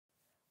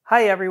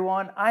Hi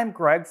everyone, I'm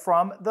Greg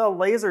from the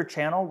Laser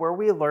channel where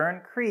we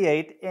learn,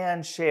 create,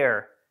 and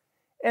share.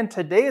 In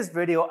today's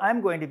video,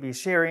 I'm going to be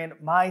sharing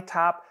my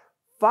top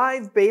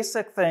 5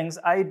 basic things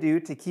I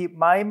do to keep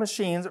my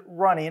machines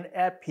running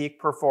at peak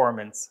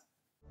performance.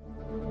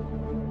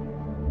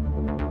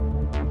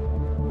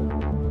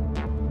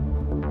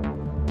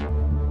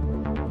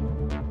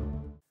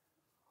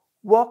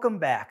 Welcome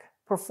back.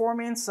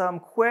 Performing some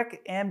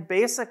quick and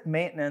basic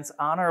maintenance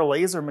on our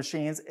laser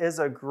machines is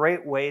a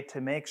great way to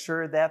make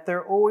sure that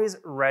they're always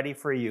ready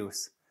for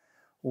use.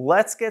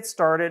 Let's get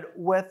started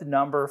with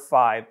number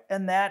 5,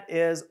 and that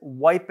is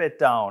wipe it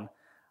down.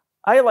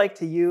 I like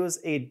to use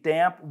a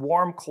damp,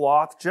 warm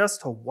cloth just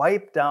to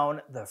wipe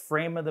down the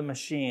frame of the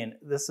machine.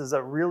 This is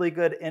a really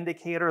good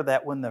indicator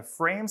that when the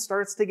frame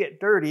starts to get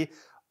dirty,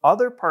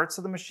 other parts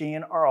of the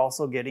machine are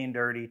also getting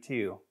dirty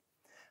too.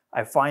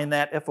 I find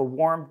that if a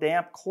warm,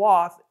 damp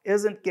cloth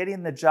isn't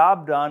getting the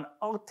job done,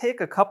 I'll take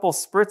a couple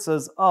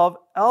spritzes of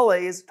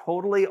LA's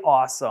Totally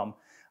Awesome.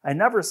 I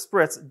never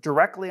spritz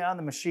directly on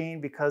the machine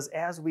because,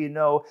 as we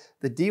know,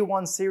 the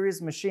D1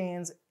 series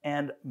machines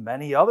and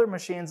many other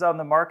machines on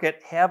the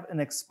market have an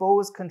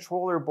exposed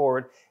controller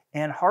board,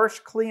 and harsh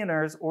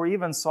cleaners or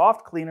even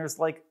soft cleaners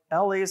like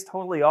LA's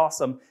Totally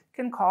Awesome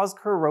can cause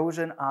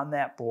corrosion on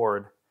that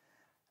board.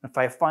 If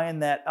I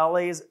find that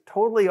LA's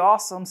Totally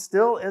Awesome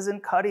still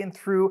isn't cutting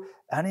through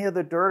any of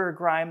the dirt or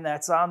grime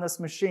that's on this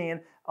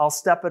machine, I'll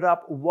step it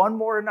up one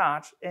more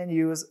notch and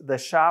use the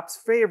shop's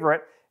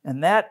favorite,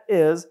 and that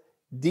is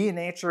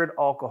denatured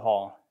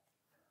alcohol.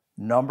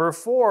 Number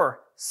 4,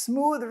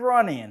 smooth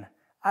running.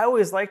 I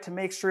always like to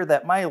make sure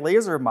that my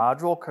laser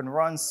module can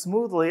run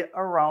smoothly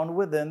around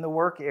within the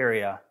work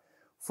area.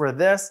 For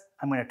this,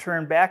 I'm going to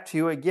turn back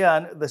to,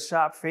 again, the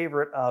shop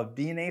favorite of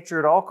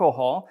denatured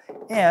alcohol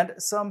and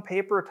some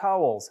paper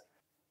towels.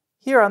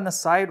 Here on the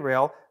side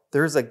rail,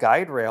 there's a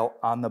guide rail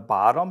on the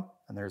bottom,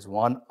 and there's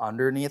one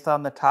underneath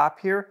on the top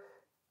here.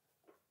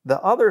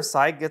 The other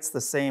side gets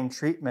the same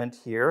treatment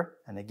here,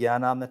 and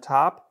again on the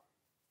top.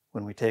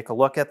 When we take a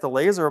look at the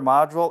laser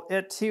module,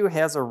 it too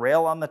has a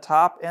rail on the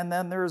top, and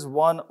then there's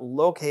one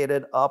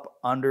located up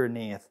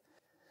underneath.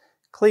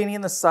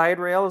 Cleaning the side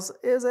rails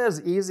is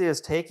as easy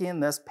as taking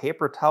this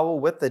paper towel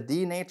with the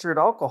denatured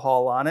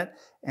alcohol on it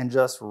and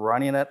just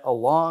running it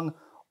along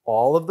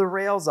all of the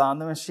rails on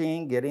the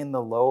machine, getting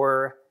the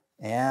lower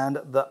and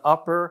the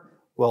upper.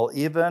 We'll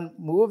even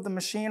move the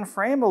machine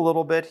frame a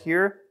little bit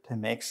here to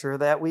make sure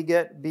that we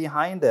get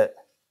behind it.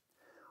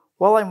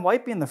 While I'm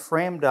wiping the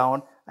frame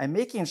down, I'm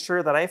making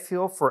sure that I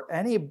feel for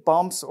any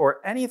bumps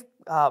or any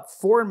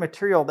foreign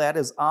material that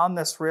is on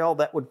this rail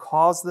that would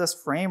cause this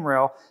frame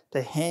rail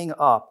to hang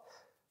up.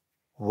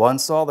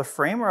 Once all the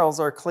frame rails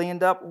are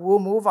cleaned up, we'll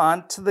move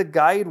on to the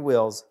guide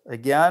wheels.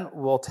 Again,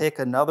 we'll take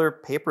another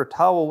paper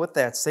towel with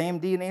that same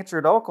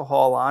denatured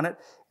alcohol on it,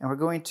 and we're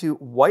going to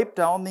wipe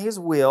down these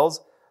wheels.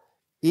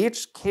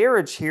 Each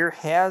carriage here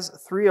has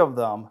 3 of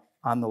them.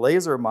 On the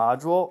laser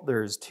module,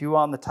 there's 2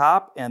 on the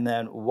top and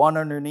then 1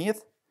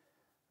 underneath.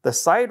 The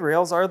side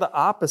rails are the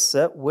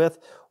opposite, with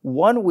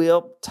 1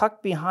 wheel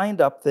tucked behind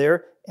up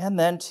there and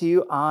then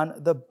 2 on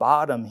the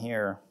bottom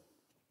here.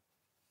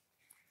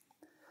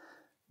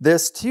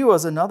 This too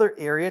is another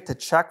area to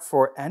check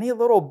for any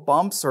little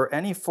bumps or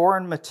any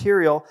foreign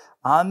material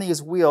on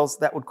these wheels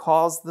that would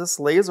cause this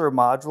laser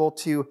module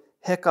to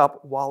hiccup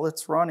while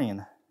it's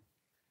running.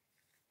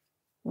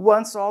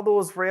 Once all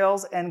those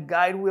rails and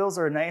guide wheels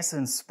are nice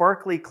and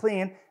sparkly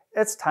clean,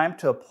 it's time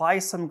to apply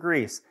some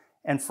grease.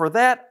 And for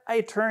that,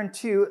 I turn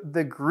to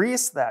the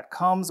grease that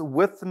comes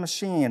with the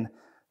machine.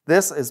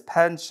 This is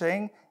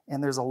penching.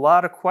 And there's a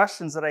lot of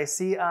questions that I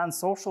see on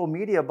social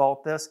media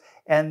about this,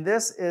 and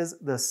this is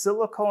the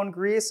silicone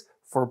grease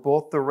for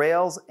both the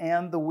rails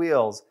and the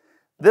wheels.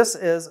 This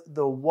is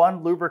the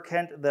one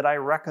lubricant that I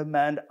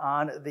recommend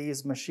on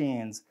these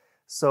machines.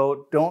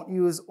 So don't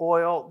use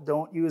oil,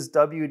 don't use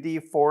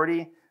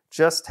WD-40,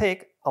 just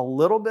take a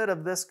little bit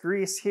of this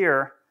grease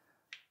here,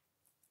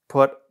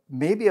 put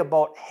maybe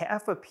about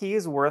half a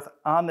pea's worth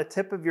on the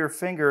tip of your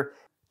finger.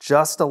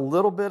 Just a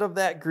little bit of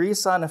that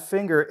grease on a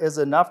finger is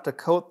enough to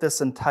coat this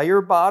entire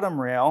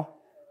bottom rail,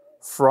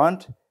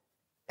 front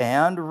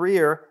and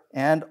rear,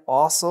 and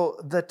also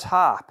the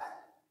top.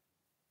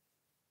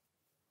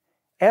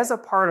 As a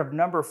part of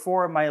number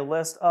 4 of my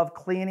list of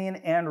cleaning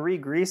and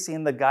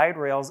re-greasing the guide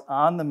rails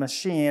on the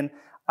machine,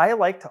 I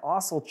like to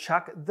also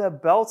check the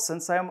belts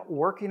since I'm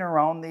working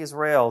around these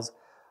rails.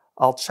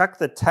 I'll check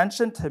the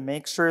tension to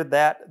make sure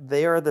that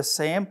they are the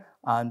same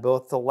on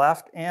both the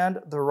left and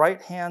the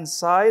right hand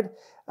side.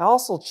 I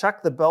also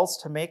check the belts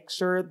to make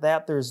sure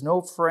that there's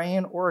no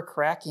fraying or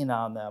cracking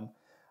on them.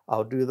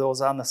 I'll do those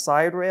on the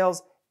side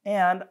rails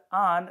and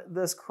on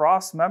this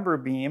cross member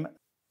beam.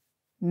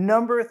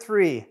 Number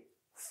 3,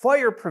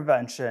 fire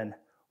prevention.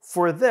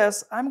 For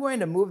this, I'm going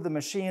to move the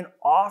machine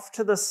off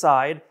to the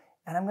side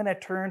and I'm going to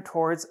turn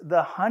towards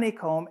the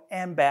honeycomb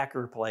and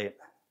backer plate.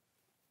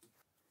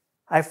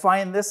 I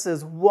find this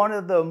is one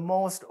of the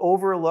most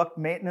overlooked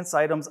maintenance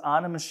items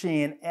on a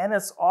machine, and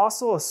it's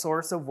also a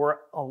source of where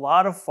a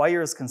lot of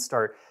fires can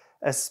start.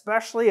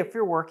 especially if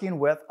you're working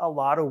with a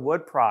lot of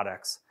wood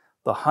products.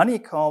 The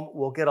Honeycomb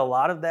will get a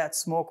lot of that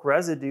smoke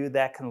residue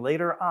that can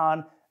later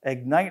on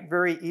ignite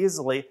very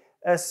easily,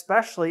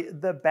 especially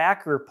the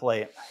backer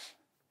plate.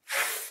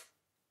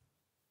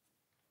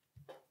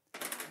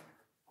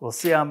 We'll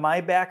see on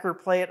my backer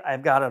plate,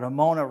 I've got an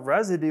amount of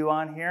residue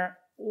on here.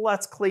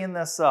 Let's clean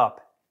this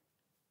up.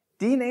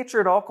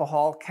 Denatured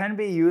alcohol can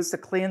be used to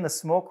clean the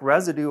smoke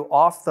residue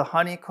off the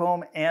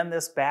Honeycomb and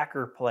this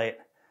backer plate.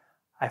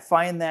 I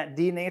find that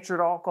denatured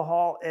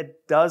alcohol,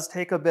 it does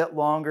take a bit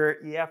longer.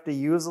 You have to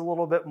use a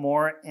little bit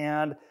more,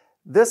 and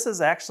this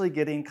is actually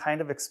getting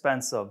kind of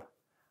expensive.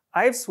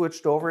 I've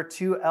switched over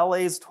to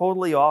LA's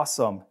Totally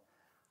Awesome.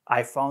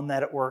 I found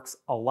that it works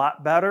a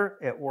lot better,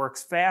 it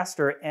works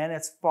faster, and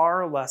it's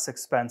far less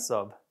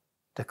expensive.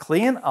 To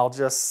clean, I'll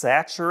just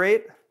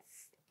saturate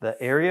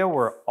the area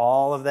where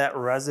all of that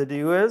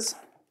residue is.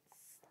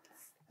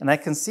 And I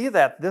can see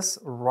that this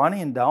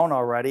running down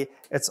already,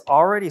 it's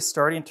already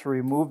starting to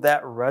remove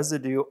that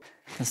residue. You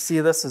can see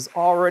this is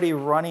already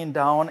running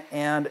down,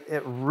 and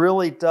it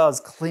really does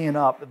clean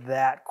up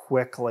that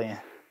quickly.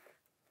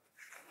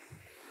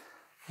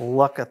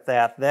 Look at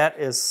that. That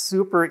is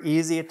super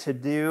easy to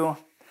do.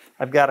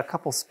 I've got a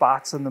couple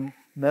spots in the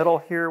middle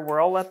here where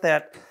I'll let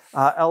that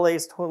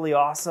LA's Totally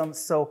Awesome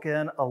soak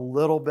in a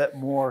little bit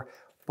more,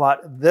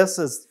 but this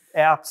is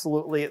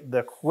absolutely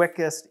the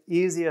quickest,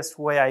 easiest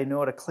way I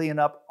know to clean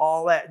up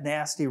all that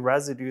nasty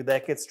residue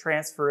that gets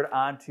transferred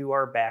onto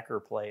our backer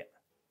plate.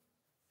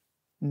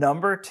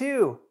 Number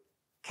 2,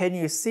 can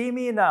you see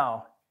me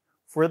now?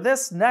 For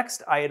this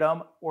next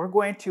item, we're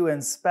going to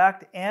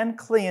inspect and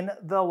clean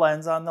the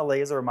lens on the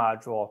laser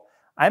module.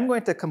 I'm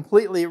going to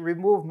completely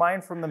remove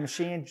mine from the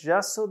machine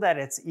just so that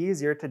it's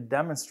easier to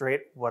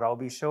demonstrate what I'll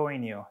be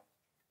showing you.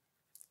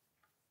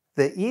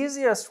 The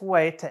easiest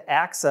way to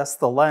access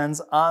the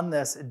lens on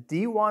this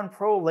D1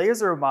 Pro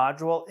laser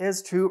module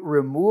is to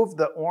remove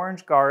the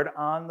orange guard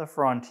on the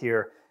front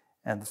here.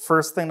 And the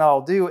first thing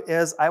I'll do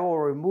is I will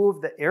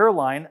remove the air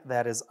line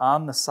that is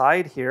on the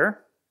side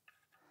here.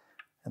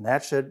 And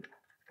that should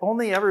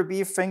only ever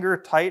be finger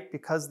tight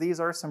because these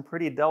are some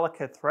pretty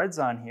delicate threads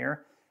on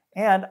here.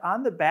 And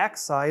on the back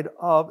side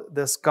of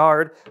this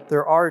guard,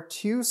 there are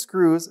 2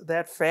 screws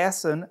that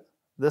fasten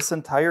this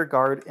entire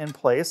guard in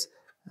place.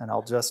 And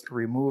I'll just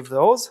remove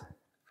those.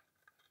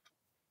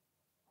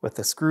 With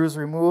the screws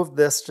removed,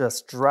 this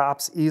just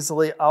drops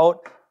easily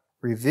out,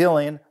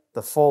 revealing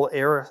the full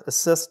air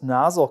assist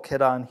nozzle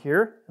kit on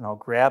here. And I'll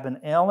grab an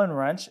Allen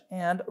wrench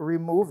and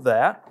remove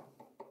that.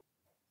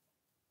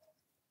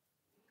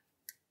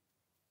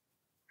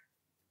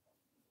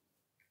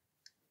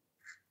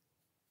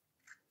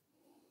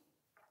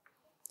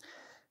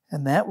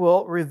 And that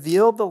will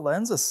reveal the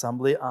lens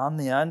assembly on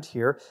the end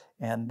here.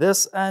 And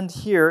this end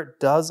here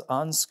does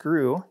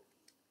unscrew.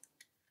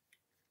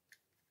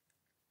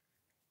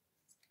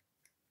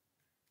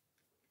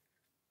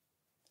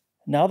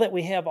 Now that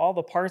we have all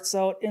the parts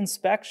out,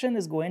 inspection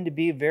is going to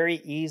be very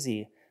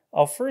easy.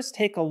 I'll first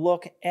take a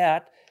look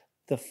at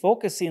the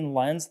focusing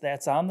lens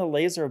that's on the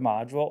laser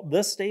module.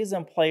 This stays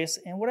in place,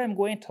 and what I'm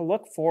going to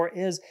look for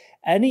is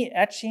any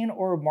etching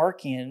or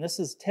marking. And this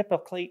is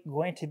typically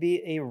going to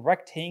be a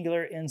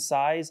rectangular in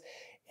size.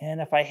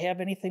 And if I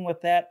have anything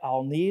with that,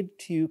 I'll need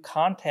to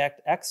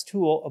contact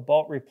Xtool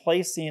about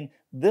replacing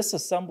this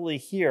assembly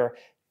here.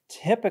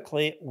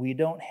 Typically, we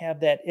don't have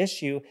that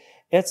issue.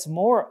 It's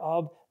more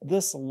of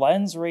this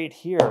lens right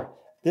here.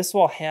 This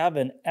will have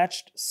an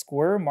etched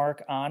square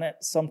mark on it.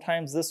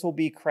 Sometimes this will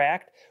be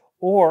cracked.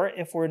 Or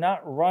if we're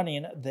not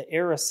running the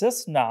air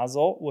assist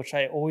nozzle, which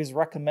I always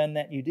recommend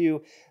that you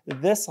do,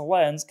 this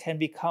lens can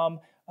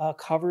become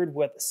covered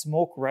with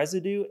smoke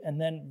residue, and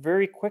then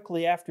very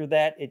quickly after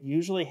that, it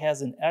usually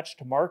has an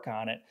etched mark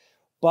on it.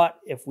 But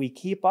if we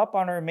keep up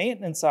on our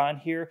maintenance on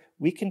here,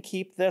 we can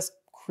keep this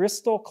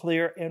crystal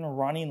clear and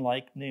running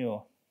like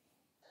new.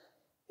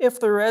 If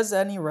there is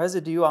any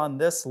residue on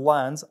this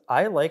lens,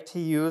 I like to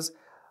use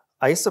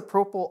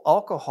isopropyl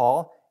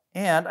alcohol,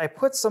 and I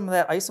put some of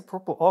that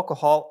isopropyl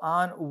alcohol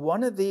on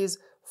one of these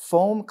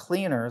foam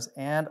cleaners,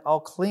 and I'll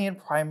clean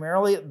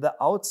primarily the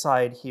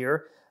outside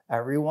here.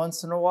 Every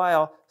once in a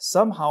while,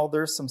 somehow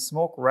there's some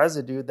smoke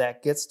residue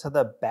that gets to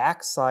the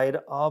back side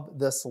of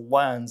this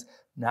lens.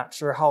 Not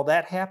sure how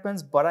that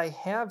happens, but I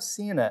have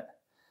seen it.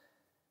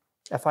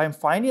 If I'm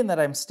finding that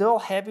I'm still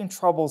having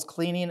troubles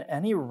cleaning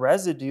any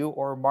residue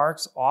or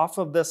marks off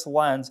of this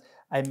lens,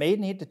 I may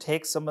need to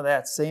take some of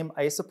that same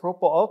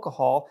isopropyl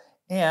alcohol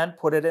and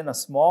put it in a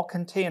small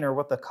container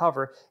with a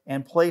cover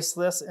and place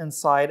this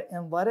inside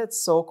and let it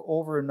soak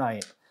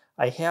overnight.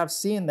 I have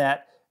seen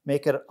that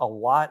make it a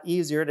lot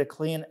easier to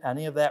clean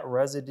any of that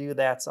residue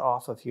that's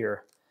off of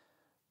here.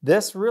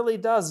 This really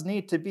does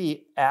need to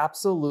be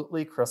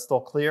absolutely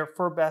crystal clear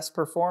for best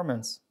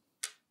performance.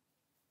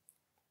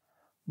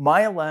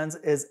 My lens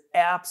is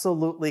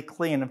absolutely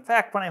clean. In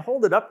fact, when I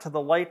hold it up to the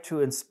light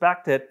to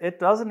inspect it, it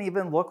doesn't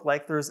even look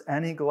like there's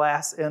any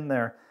glass in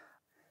there.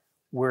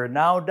 We're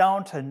now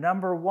down to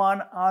number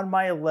 1 on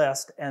my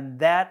list, and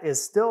that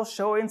is still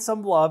showing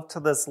some love to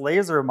this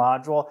laser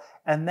module,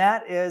 and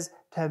that is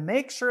to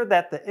make sure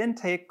that the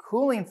intake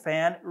cooling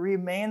fan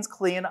remains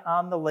clean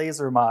on the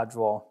laser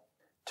module.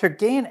 To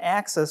gain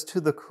access to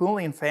the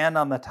cooling fan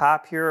on the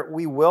top here,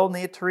 we will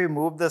need to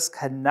remove this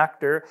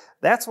connector.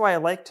 That's why I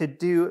like to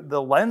do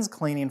the lens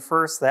cleaning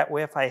first. That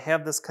way, if I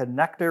have this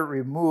connector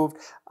removed,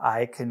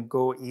 I can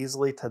go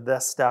easily to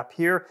this step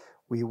here.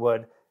 We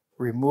would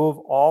remove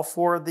all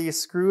 4 of these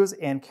screws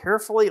and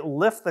carefully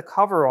lift the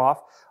cover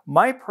off.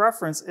 My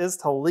preference is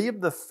to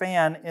leave the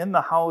fan in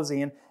the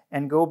housing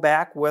and go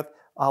back with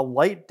a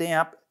light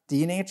damp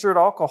denatured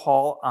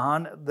alcohol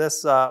on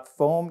this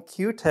foam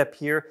Q-tip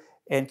here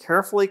and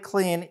carefully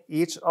clean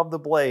each of the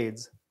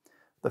blades.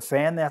 The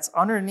fan that's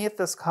underneath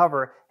this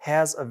cover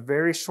has a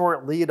very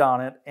short lead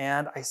on it,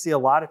 and I see a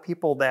lot of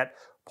people that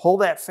pull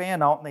that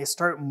fan out and they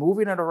start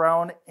moving it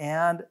around,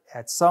 and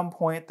at some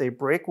point they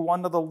break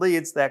one of the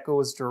leads that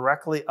goes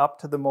directly up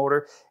to the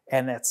motor,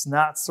 and it's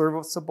not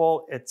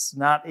serviceable. It's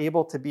not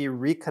able to be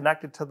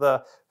reconnected to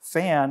the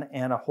fan,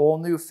 and a whole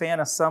new fan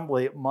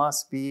assembly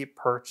must be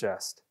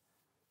purchased.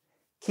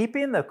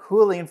 Keeping the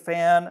cooling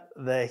fan,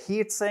 the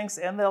heat sinks,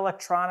 and the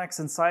electronics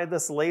inside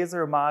this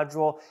laser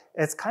module,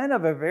 it's kind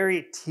of a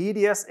very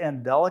tedious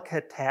and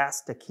delicate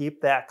task to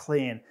keep that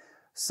clean.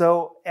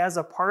 So as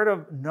a part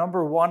of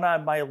number 1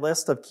 on my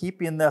list of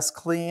keeping this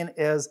clean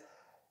is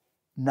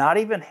not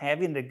even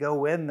having to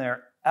go in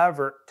there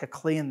ever to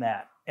clean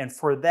that. And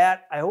for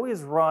that, I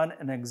always run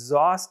an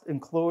exhaust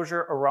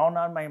enclosure around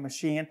on my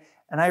machine,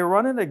 and I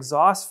run an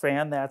exhaust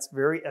fan that's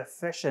very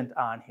efficient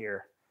on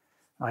here.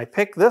 I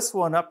picked this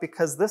one up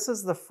because this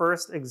is the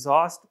first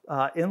exhaust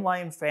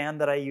inline fan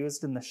that I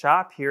used in the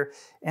shop here,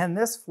 and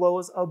this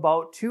flows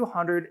about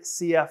 200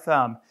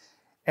 CFM.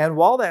 And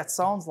while that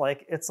sounds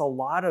like it's a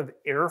lot of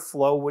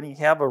airflow when you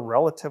have a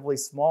relatively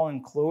small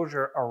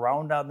enclosure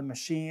around on the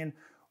machine,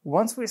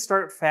 once we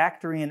start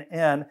factoring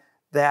in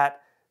that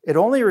it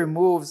only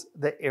removes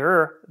the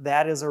air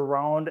that is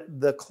around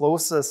the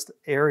closest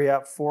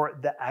area for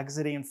the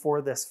exiting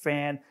for this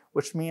fan,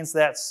 which means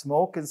that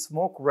smoke and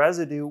smoke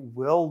residue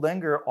will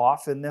linger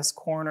off in this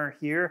corner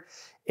here.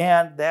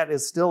 And that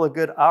is still a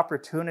good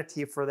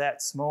opportunity for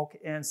that smoke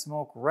and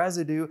smoke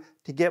residue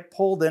to get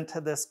pulled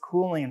into this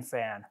cooling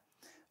fan.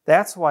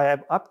 That's why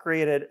I've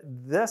upgraded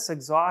this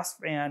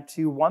exhaust fan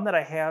to one that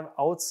I have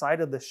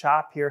outside of the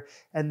shop here,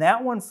 and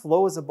that one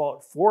flows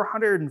about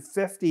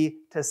 450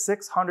 to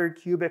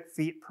 600 cubic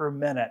feet per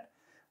minute.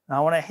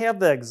 Now, when I have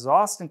the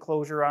exhaust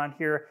enclosure on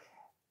here,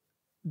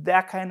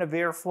 that kind of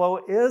airflow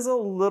is a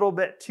little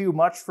bit too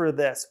much for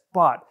this,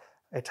 but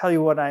I tell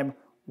you, when I'm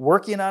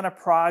working on a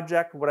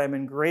project, when I'm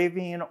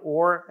engraving,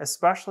 or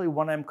especially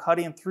when I'm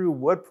cutting through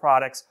wood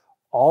products,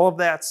 all of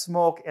that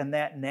smoke and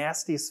that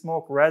nasty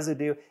smoke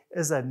residue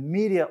is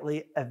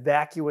immediately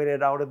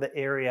evacuated out of the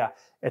area.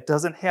 It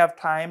doesn't have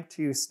time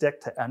to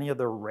stick to any of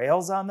the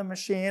rails on the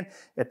machine.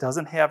 It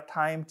doesn't have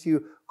time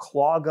to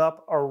clog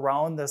up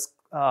around this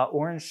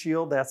orange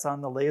shield that's on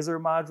the laser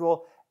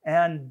module.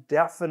 And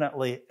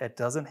definitely, it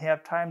doesn't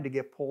have time to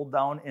get pulled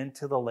down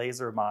into the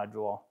laser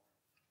module.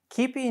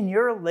 Keeping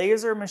your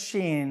laser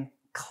machine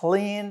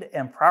cleaned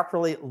and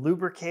properly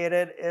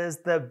lubricated is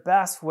the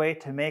best way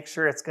to make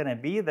sure it's going to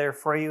be there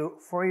for you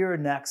for your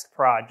next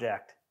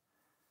project.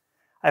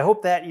 I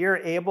hope that you're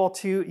able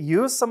to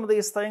use some of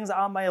these things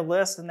on my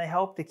list and they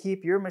help to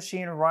keep your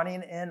machine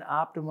running in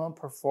optimum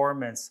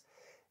performance.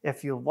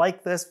 If you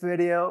like this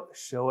video,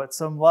 show it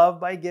some love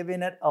by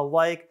giving it a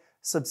like,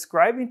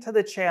 subscribing to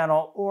the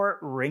channel, or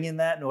ringing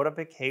that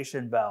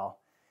notification bell.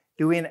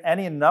 Doing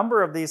any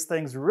number of these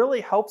things really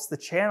helps the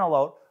channel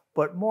out,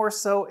 but more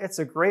so, it's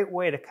a great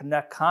way to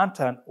connect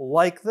content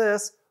like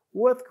this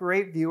with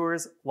great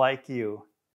viewers like you.